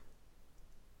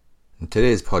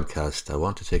today's podcast, I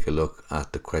want to take a look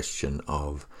at the question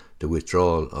of the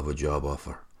withdrawal of a job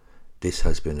offer. This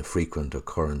has been a frequent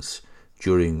occurrence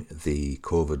during the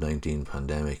COVID-19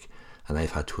 pandemic, and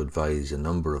I've had to advise a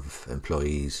number of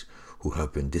employees who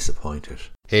have been disappointed.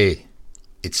 Hey,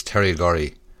 it's Terry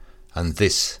Gorry, and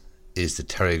this is the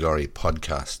Terry Gorry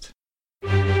Podcast.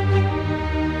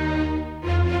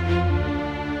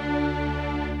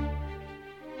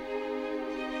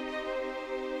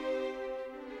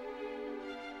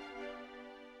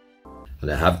 And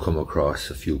I have come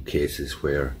across a few cases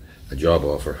where a job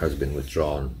offer has been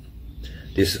withdrawn.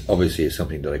 This obviously is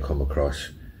something that I come across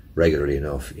regularly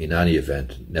enough in any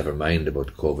event, never mind about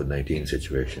the COVID-19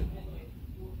 situation.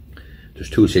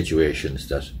 There's two situations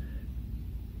that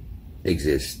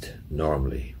exist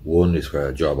normally. One is where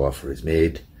a job offer is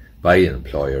made by an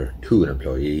employer to an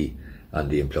employee, and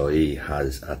the employee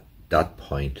has at that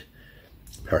point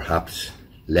perhaps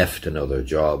left another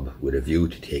job with a view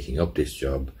to taking up this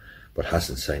job, but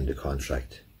hasn't signed the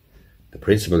contract. The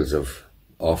principles of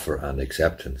offer and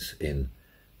acceptance in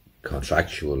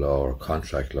contractual law or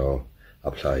contract law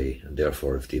apply, and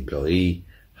therefore if the employee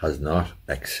has not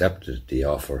accepted the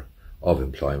offer of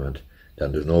employment,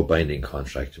 then there's no binding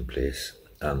contract in place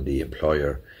and the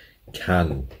employer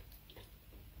can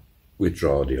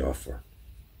withdraw the offer.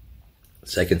 The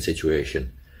second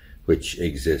situation which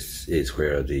exists is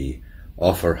where the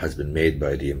offer has been made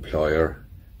by the employer,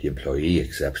 the employee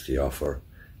accepts the offer,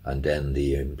 and then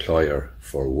the employer,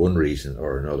 for one reason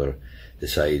or another,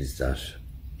 decides that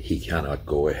he cannot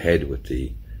go ahead with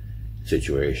the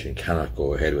situation, cannot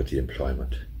go ahead with the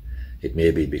employment. It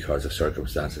may be because the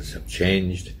circumstances have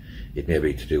changed, it may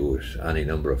be to do with any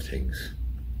number of things.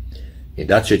 In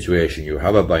that situation, you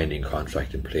have a binding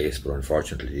contract in place, but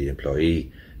unfortunately the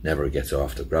employee never gets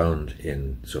off the ground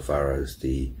in so far as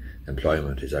the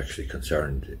employment is actually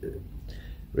concerned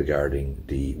regarding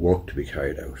the work to be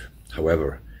carried out.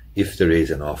 However, if there is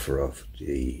an offer of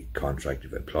the contract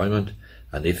of employment,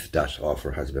 and if that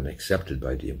offer has been accepted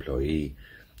by the employee,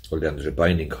 well then there's a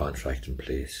binding contract in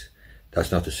place.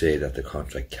 That's not to say that the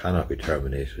contract cannot be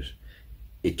terminated.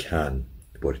 It can,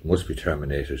 but it must be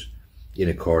terminated in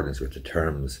accordance with the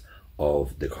terms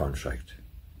of the contract.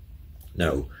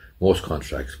 Now, most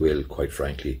contracts will, quite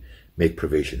frankly, make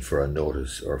provision for a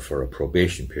notice or for a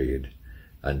probation period,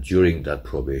 and during that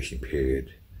probation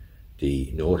period,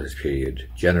 the notice period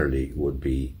generally would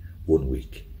be 1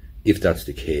 week. If that's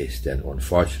the case, then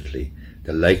unfortunately,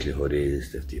 the likelihood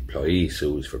is that if the employee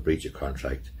sues for breach of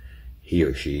contract, he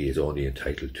or she is only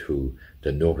entitled to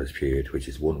the notice period, which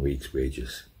is 1 week's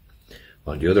wages.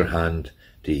 On the other hand,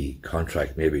 the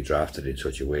contract may be drafted in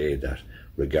such a way that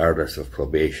regardless of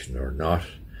probation or not,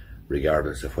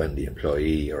 regardless of when the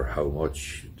employee or how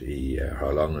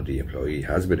long the employee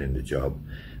has been in the job,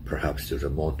 perhaps there's a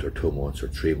month or 2 months or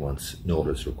 3 months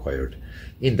notice required.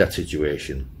 In that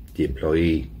situation, the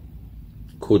employee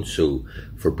could sue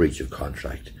for breach of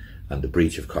contract, and the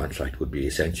breach of contract would be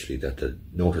essentially that the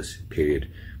notice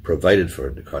period provided for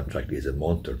in the contract is a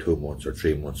month or 2 months or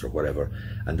 3 months or whatever,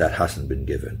 and that hasn't been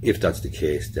given. If that's the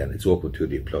case, then it's open to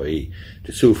the employee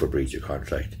to sue for breach of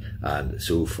contract and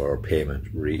sue for payment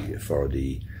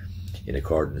in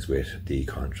accordance with the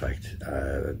contract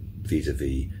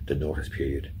vis-a-vis the notice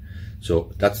period.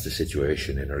 So that's the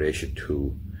situation in relation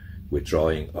to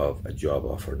withdrawing of a job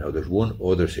offer. Now there's one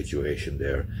other situation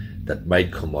there that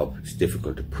might come up. It's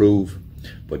difficult to prove,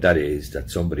 but that is that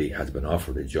somebody has been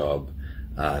offered a job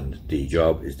and the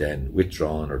job is then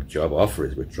withdrawn, or the job offer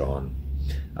is withdrawn,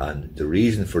 and the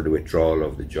reason for the withdrawal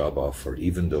of the job offer,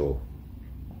 even though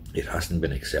it hasn't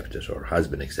been accepted or has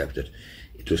been accepted,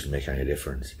 it doesn't make any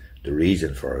difference. The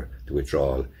reason for the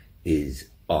withdrawal is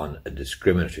on a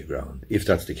discriminatory ground. If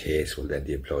that's the case, well then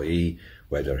the employee,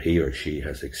 whether he or she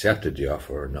has accepted the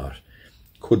offer or not,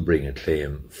 could bring a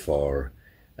claim for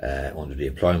under the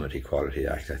Employment Equality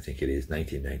Act, I think it is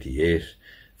 1998,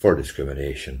 for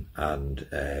discrimination, and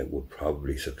would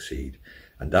probably succeed.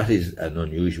 And that is an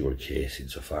unusual case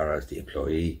insofar as the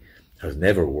employee has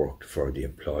never worked for the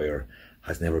employer,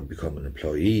 has never become an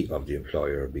employee of the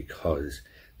employer, because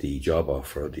the job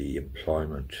offer, the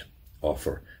employment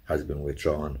offer, has been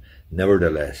withdrawn.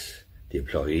 Nevertheless, the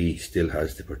employee still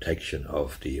has the protection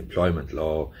of the employment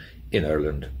law in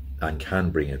Ireland and can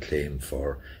bring a claim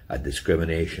for a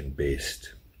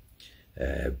discrimination-based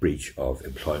breach of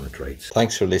employment rights.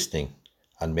 Thanks for listening,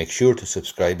 and make sure to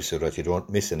subscribe so that you don't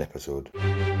miss an episode.